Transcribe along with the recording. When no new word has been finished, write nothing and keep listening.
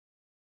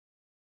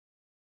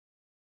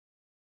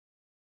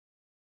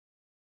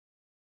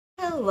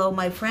Hello,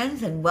 my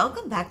friends, and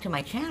welcome back to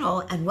my channel,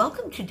 and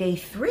welcome to day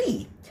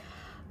 3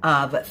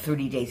 of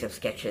 30 Days of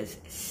Sketches,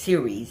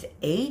 Series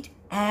 8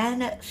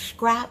 and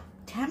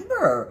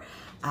Scraptember,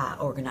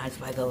 organized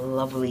by the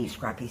lovely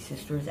Scrappy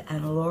Sisters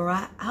and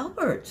Laura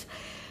Alberts.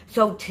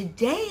 So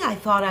today I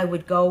thought I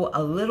would go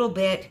a little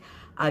bit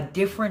a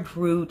different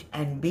route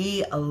and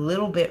be a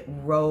little bit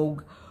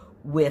rogue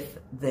with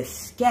the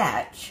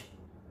sketch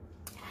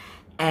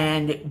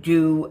and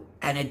do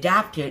and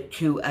adapt it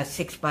to a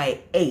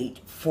 6x8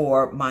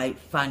 for my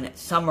fun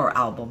summer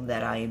album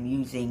that I am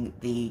using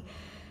the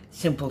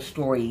Simple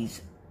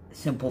Stories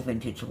Simple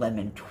Vintage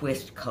Lemon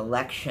Twist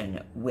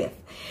collection with.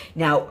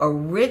 Now,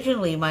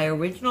 originally, my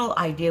original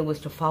idea was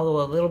to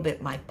follow a little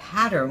bit my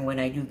pattern when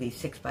I do these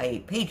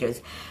 6x8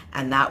 pages,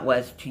 and that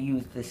was to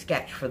use the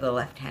sketch for the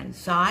left-hand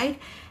side,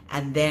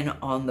 and then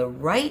on the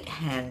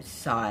right-hand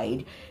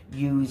side,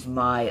 use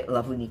my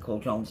lovely Nicole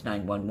Jones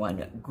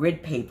 911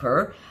 grid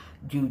paper,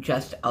 do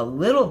just a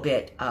little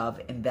bit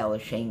of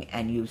embellishing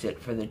and use it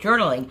for the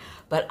journaling.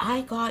 But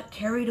I got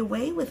carried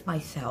away with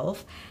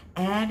myself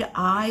and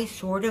I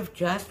sort of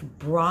just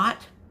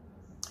brought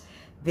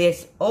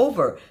this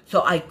over.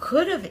 So I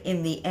could have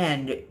in the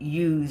end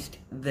used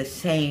the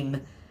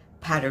same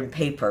pattern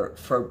paper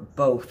for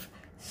both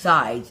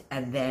sides,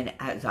 and then,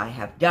 as I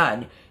have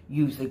done,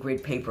 use the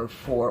grid paper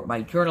for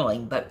my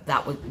journaling. But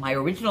that was my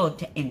original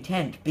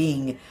intent,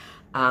 being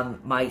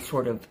my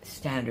sort of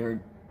standard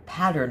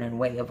pattern and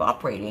way of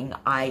operating.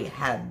 I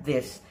had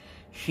this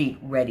sheet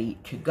ready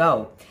to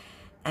go.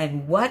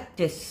 And what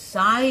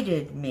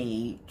decided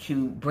me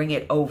to bring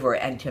it over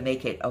and to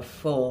make it a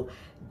full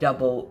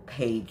double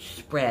page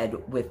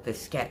spread with the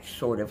sketch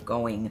sort of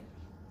going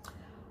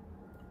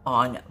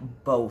on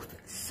both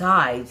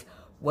sides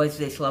was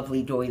this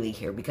lovely doily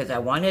here, because I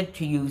wanted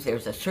to use,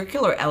 there's a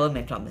circular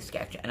element on the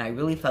sketch and I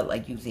really felt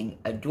like using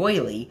a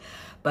doily,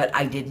 but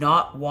I did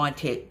not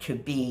want it to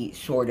be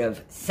sort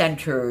of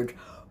centered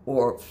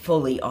or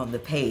fully on the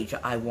page.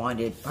 I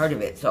wanted part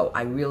of it, so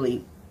I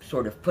really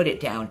sort of put it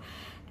down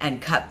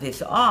and cut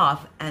this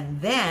off,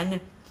 and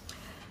then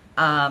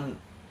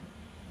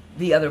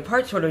the other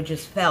part sort of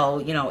just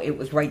fell, you know, it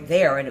was right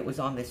there and it was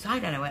on this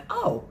side, and I went,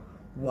 oh,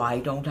 why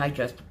don't I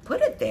just put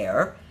it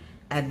there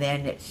and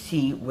then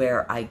see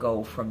where I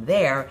go from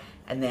there,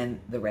 and then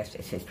the rest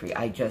is history.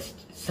 I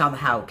just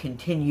somehow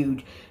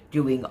continued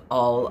doing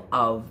all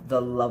of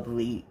the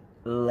lovely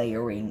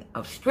layering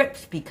of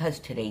strips because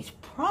today's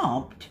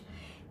prompt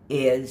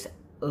is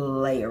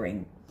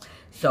layering.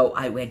 So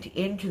I went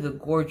into the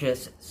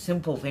gorgeous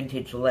Simple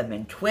Vintage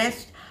Lemon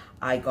Twist.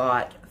 I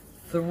got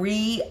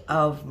 3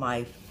 of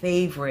my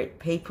favorite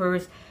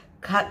papers,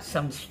 cut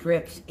some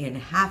strips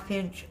in 1/2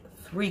 inch,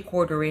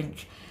 3/4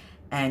 inch,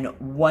 and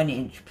 1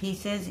 inch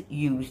pieces,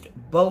 used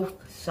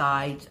both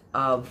sides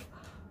of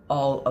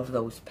all of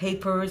those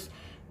papers,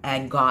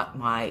 and got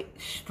my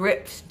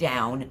strips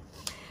down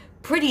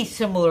pretty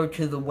similar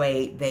to the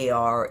way they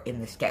are in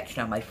the sketch.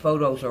 Now, my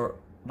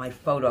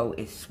photo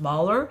is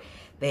smaller.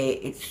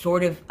 It's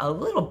sort of a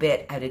little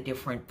bit at a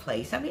different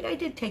place. I mean, I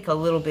did take a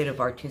little bit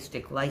of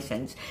artistic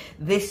license.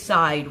 This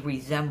side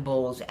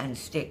resembles and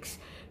sticks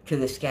to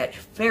the sketch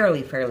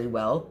fairly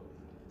well.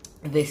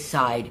 This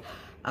side,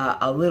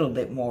 a little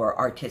bit more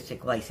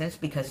artistic license,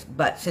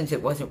 but since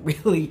it wasn't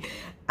really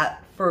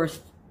at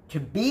first to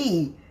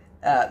be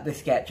the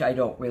sketch, I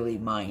don't really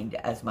mind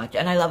as much.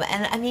 And I love it.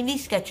 And I mean,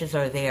 these sketches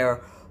are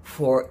there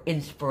for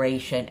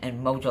inspiration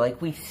and mojo.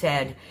 Like we've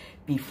said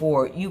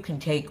before, you can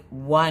take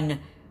one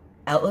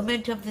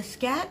element of the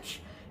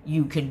sketch,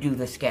 you can do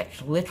the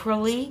sketch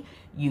literally,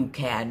 you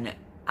can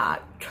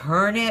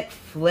turn it,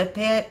 flip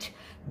it,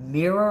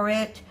 mirror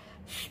it,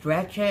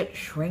 stretch it,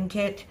 shrink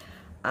it.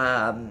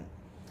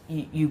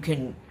 You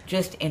can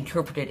just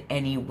interpret it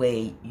any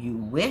way you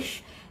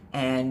wish.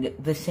 And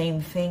the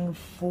same thing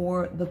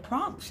for the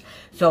prompts.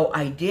 So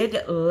I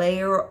did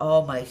layer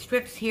all my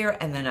strips here,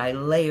 and then I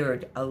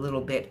layered a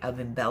little bit of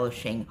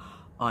embellishing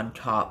on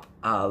top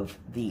of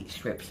the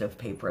strips of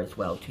paper as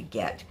well to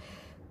get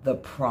the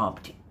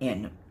prompt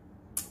in.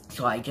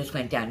 So I just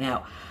went down.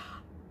 Now,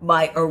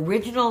 my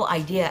original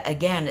idea,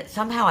 again,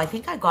 somehow I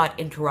think I got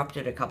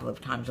interrupted a couple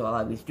of times while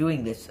I was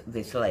doing this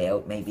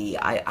layout. Maybe,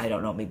 I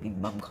don't know, maybe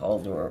Mom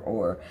called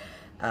or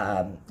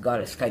got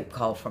a Skype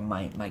call from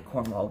my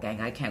Cornwall gang.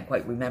 I can't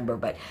quite remember,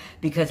 but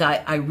because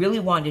I really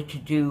wanted to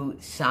do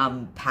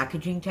some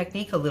packaging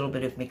technique, a little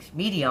bit of mixed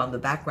media on the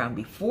background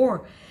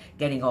before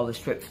getting all the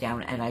strips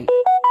down, and I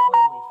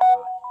totally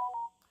forgot.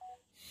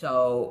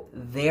 So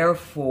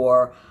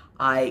therefore,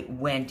 I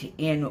went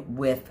in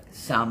with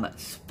some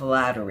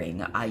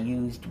splattering. I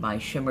used my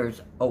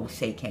shimmers, Oh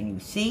Say Can You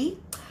See?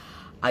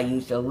 I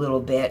used a little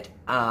bit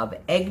of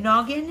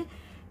eggnoggin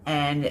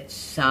and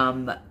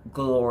some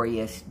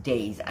Glorious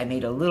Days. I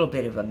made a little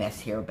bit of a mess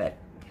here, but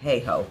hey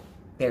ho,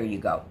 there you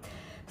go.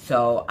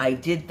 So I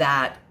did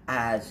that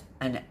as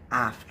an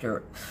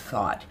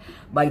afterthought.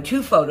 My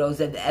two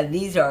photos, and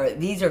these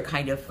are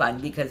kind of fun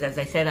because, as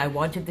I said, I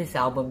wanted this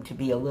album to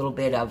be a little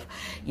bit of,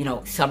 you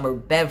know, summer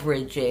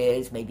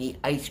beverages, maybe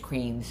ice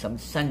cream, some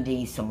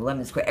sundaes, some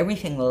lemon square,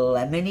 everything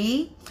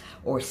lemony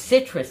or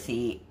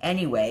citrusy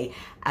anyway,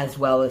 as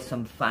well as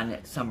some fun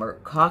summer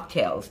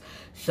cocktails.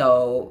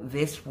 So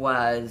this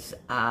was,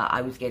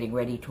 I was getting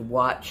ready to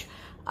watch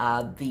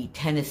the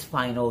tennis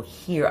final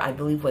here, I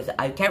believe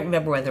I can't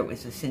remember whether it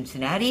was the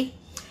Cincinnati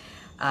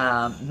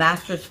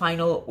Masters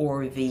final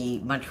or the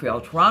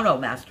Montreal-Toronto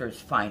Masters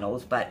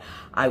finals, but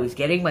I was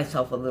getting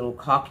myself a little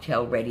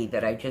cocktail ready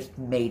that I just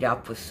made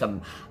up with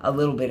a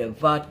little bit of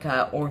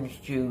vodka,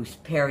 orange juice,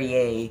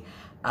 Perrier,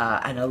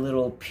 and a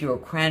little pure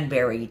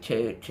cranberry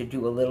to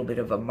do a little bit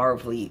of a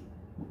marbly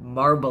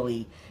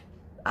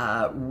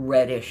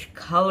reddish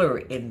color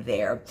in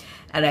there.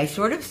 And I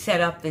sort of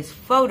set up this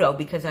photo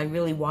because I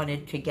really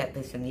wanted to get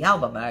this in the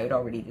album. I had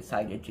already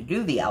decided to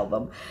do the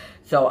album.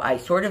 So I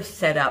sort of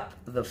set up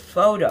the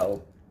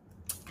photo.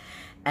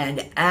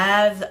 And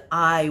as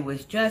I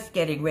was just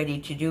getting ready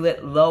to do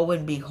it, lo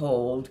and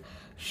behold,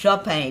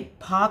 Chopin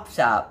pops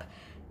up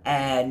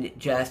and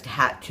just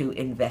had to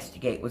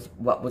investigate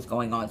what was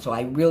going on. So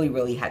I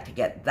really had to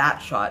get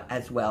that shot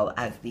as well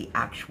as the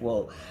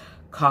actual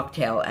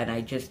cocktail, and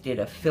I just did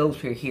a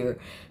filter here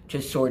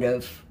to sort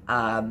of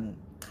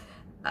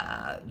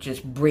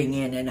just bring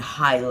in and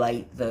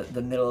highlight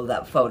the middle of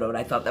that photo. And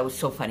I thought that was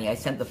so funny. I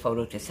sent the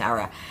photo to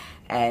Sarah,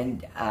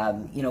 and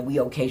you know, we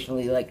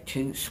occasionally like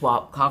to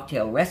swap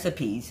cocktail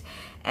recipes,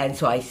 and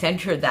so I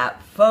sent her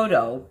that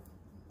photo.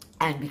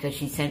 And because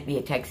she sent me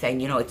a text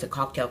saying, you know, it's a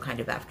cocktail kind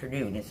of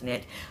afternoon, isn't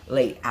it?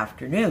 Late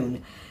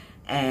afternoon.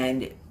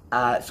 And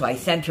so I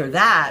sent her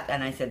that,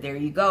 and I said, there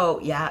you go.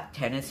 Yeah,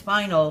 tennis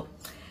final.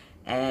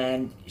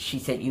 And she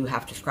said, you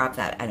have to scrap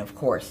that. And of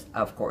course.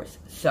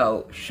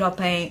 So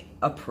Chopin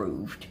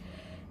approved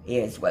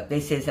is what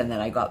this is. And then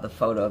I got the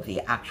photo of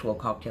the actual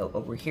cocktail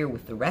over here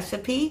with the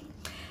recipe.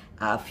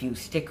 A few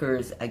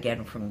stickers,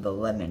 again, from the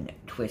Lemon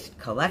Twist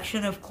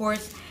collection, of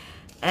course.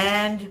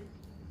 And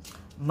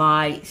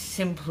my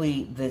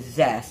Simply the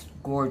Zest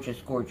gorgeous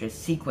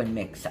sequin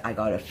mix. I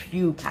got a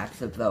few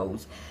packs of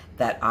those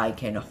that I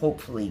can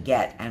hopefully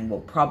get and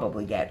will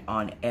probably get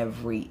on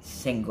every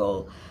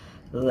single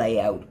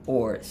layout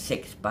or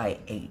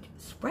 6x8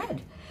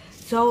 spread.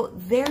 So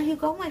there you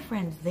go, my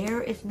friends.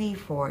 There is me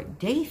for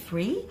day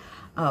 3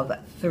 of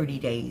 30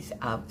 Days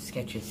of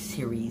Sketches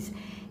Series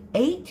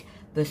 8,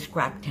 the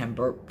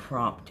Scraptember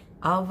prompt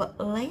of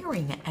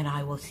layering. And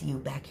I will see you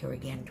back here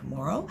again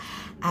tomorrow,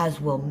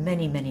 as will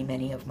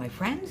many of my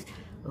friends.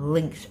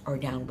 Links are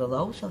down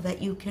below so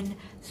that you can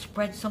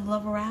spread some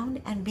love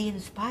around and be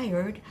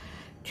inspired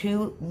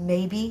to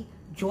maybe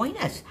join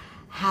us.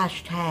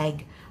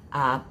 Hashtag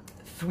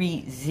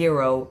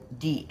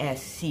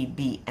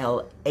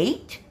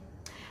 30DSCBL8,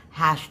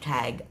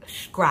 hashtag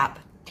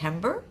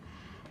Scraptember,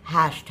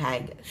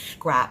 hashtag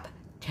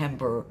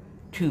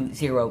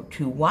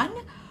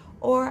Scraptember2021,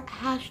 or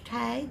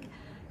hashtag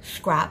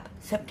Scrap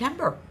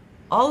September.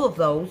 All of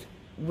those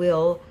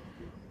will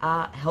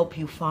help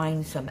you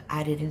find some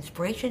added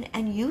inspiration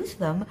and use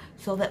them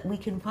so that we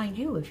can find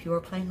you if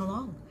you're playing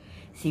along.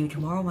 See you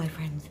tomorrow, my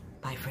friends.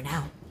 Bye for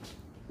now.